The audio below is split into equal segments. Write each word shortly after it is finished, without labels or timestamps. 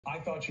I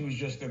thought she was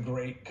just a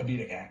great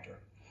comedic actor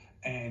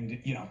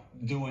and,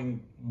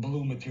 doing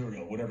blue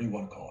material, whatever you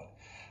want to call it.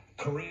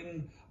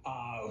 Corinne,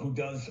 who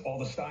does all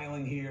the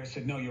styling here,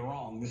 said, no, you're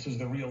wrong. This is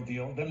the real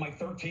deal. Then my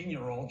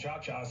 13-year-old,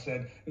 Cha-Cha,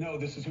 said, no,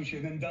 this is who she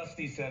is. And then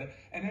Dusty said it.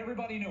 And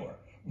everybody knew her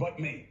but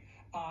me.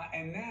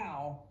 And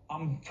now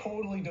I'm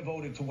totally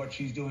devoted to what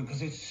she's doing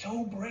because it's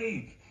so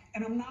brave.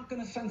 And I'm not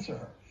going to censor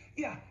her.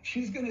 Yeah,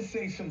 she's going to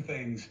say some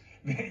things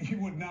that you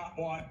would not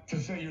want to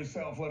say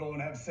yourself, let alone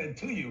have said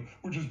to you,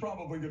 which is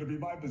probably going to be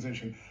my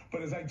position.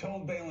 But as I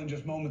told Baylen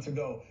just moments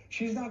ago,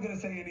 she's not going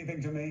to say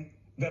anything to me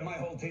that my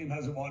whole team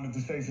hasn't wanted to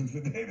say since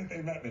the day that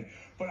they met me.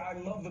 But I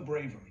love the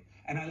bravery.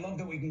 And I love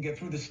that we can get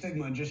through the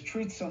stigma and just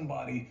treat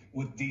somebody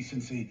with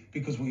decency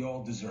because we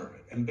all deserve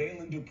it. And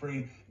Baylen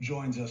Dupree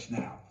joins us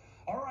now.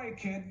 All right,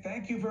 kid,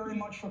 thank you very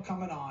much for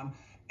coming on.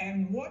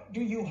 And what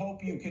do you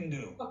hope you can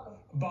do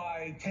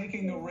by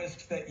taking the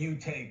risks that you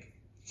take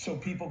so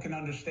people can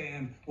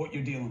understand what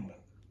you're dealing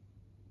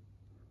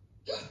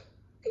with?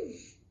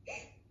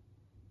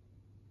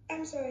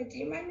 I'm sorry, do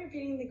you mind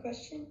repeating the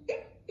question?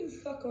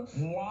 Fuck off.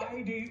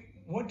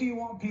 What do you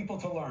want people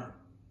to learn?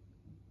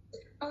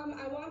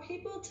 I want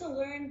people to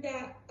learn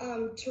that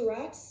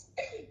Tourette's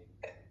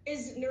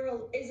is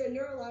a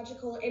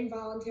neurological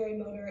involuntary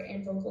motor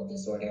and vocal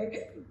disorder.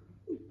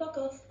 Fuck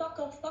off, fuck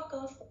off, fuck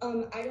off.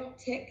 I don't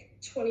tick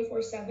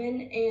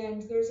 24/7,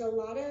 and there's a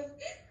lot of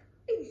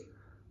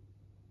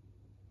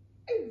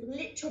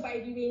little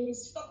baby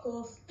wings. Fuck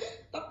off.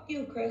 Fuck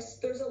you, Chris.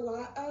 There's a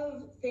lot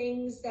of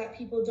things that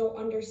people don't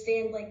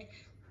understand. Like,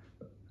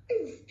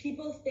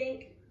 people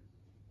think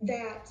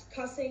that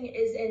cussing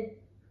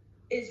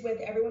is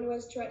with everyone who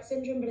has Tourette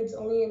syndrome, but it's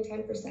only in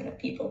 10% of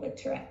people with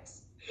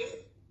Tourette's.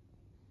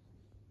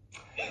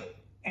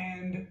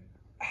 And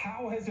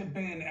how has it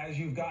been as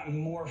you've gotten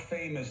more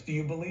famous? Do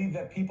you believe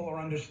that people are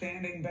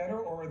understanding better,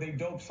 or are they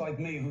dopes like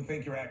me who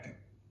think you're acting?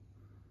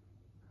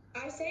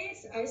 I say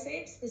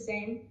it's the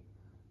same.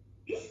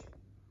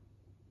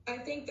 I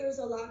think there's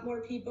a lot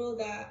more people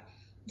that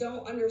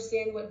don't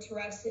understand what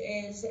Tourette's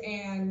is,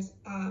 and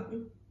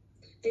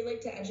they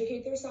like to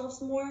educate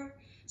themselves more.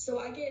 So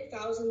I get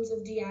thousands of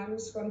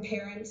DMs from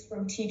parents,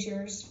 from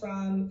teachers,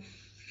 from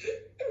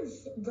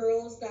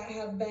girls that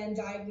have been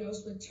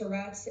diagnosed with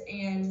Tourette's,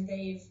 and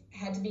they've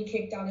had to be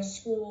kicked out of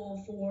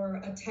school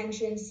for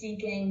attention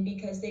seeking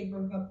because they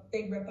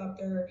rip up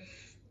their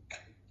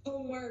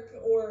homework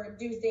or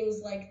do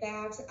things like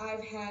that.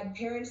 I've had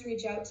parents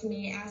reach out to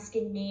me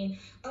asking me,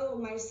 oh,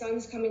 my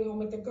son's coming home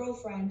with a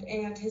girlfriend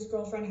and his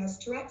girlfriend has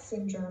Tourette's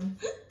syndrome.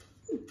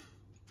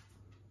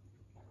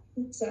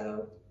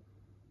 So,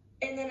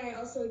 and then I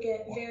also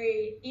get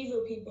very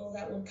evil people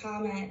that will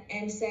comment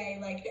and say,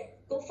 like,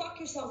 go fuck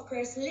yourself,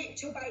 Chris,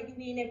 little baby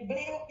mean it,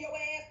 blow up your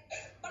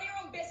ass, on your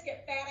own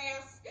biscuit, fat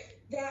ass,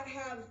 that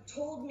have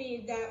told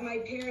me that my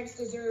parents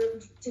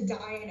deserved to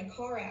die in a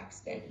car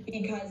accident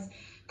because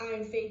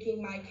I'm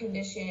faking my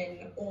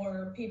condition,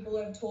 or people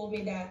have told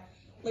me that,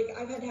 like,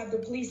 I've had to have the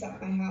police at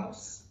my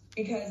house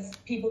because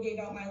people gave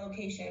out my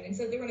location and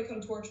said they were going to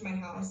come torch my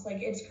house.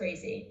 Like, it's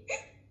crazy.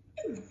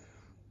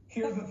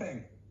 Here's the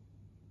thing.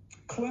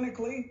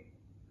 Clinically,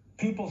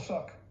 people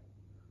suck.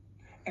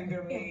 And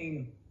they're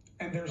mean,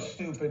 and they're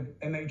stupid,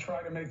 and they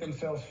try to make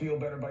themselves feel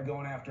better by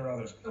going after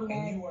others. Okay.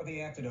 And you are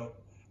the antidote,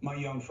 my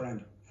young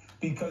friend,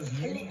 because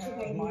you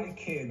have my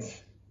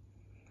kids.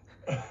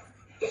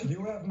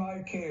 You have my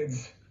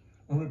kids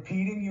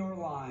repeating your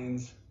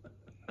lines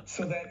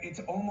so that it's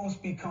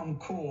almost become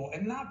cool.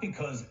 And not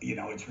because,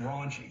 it's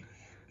raunchy.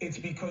 It's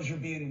because you're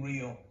being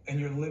real and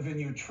you're living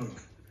your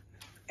truth.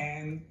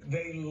 And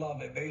they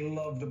love it. They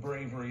love the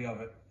bravery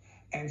of it.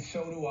 And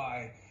so do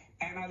I.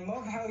 And I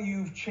love how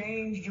you've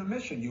changed your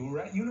mission. You were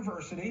at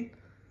university.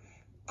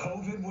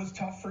 COVID was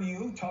tough for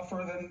you,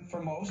 tougher than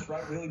for most,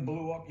 right? Really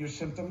blew up your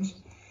symptoms.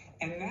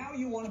 And now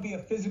you want to be a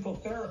physical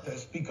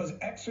therapist because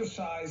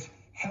exercise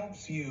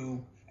helps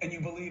you, and you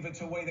believe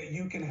it's a way that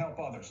you can help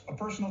others. A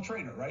personal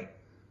trainer, right?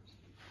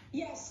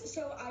 Yes.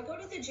 So I go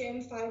to the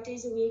gym 5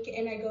 days a week,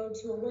 and I go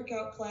to a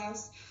workout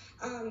class,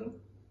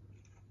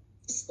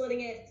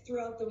 splitting it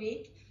throughout the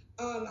week.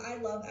 I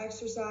love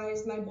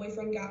exercise. My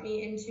boyfriend got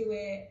me into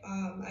it.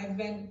 I've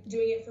been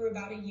doing it for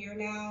about a year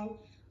now.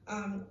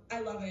 I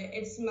love it.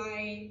 It's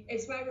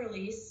my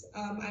release.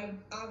 I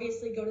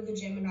obviously go to the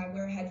gym and I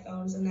wear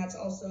headphones, and that's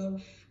also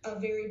a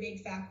very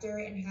big factor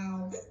in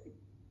how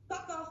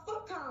fuck off,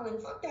 fuck Colin,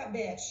 fuck that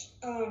bitch.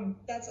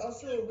 That's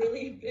also a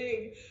really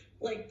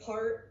big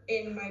part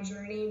in my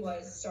journey,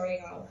 was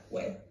starting out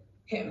with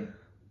him.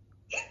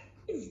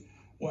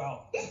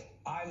 Well,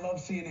 I love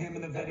seeing him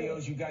in the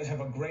videos. You guys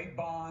have a great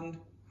bond.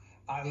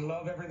 I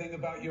love everything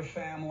about your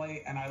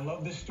family, and I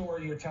love the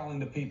story you're telling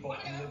to people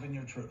and living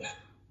your truth.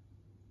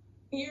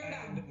 You're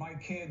done. My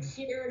kids.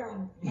 You're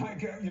done.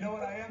 You know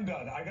what? I am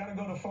done. I got to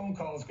go to phone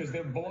calls because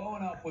they're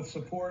blowing up with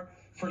support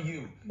for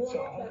you.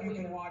 So I hope you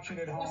can watch it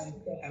at home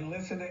and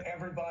listen to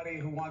everybody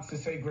who wants to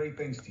say great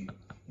things to you.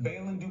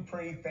 Baylen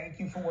Dupree, thank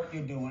you for what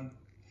you're doing.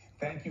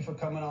 Thank you for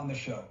coming on the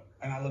show.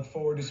 And I look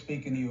forward to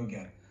speaking to you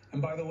again.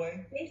 And by the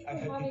way, I've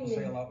had people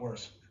say a lot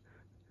worse.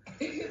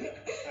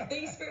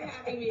 Thanks for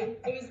having me.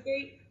 It was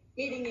great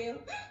meeting you.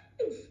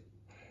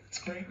 It's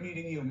great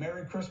meeting you.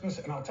 Merry Christmas,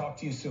 and I'll talk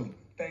to you soon.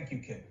 Thank you,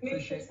 kid. Merry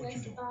Appreciate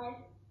Christmas. what you're doing.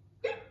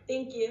 Bye.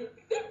 Thank you.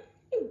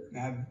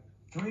 Now,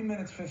 3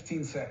 minutes,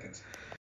 15 seconds.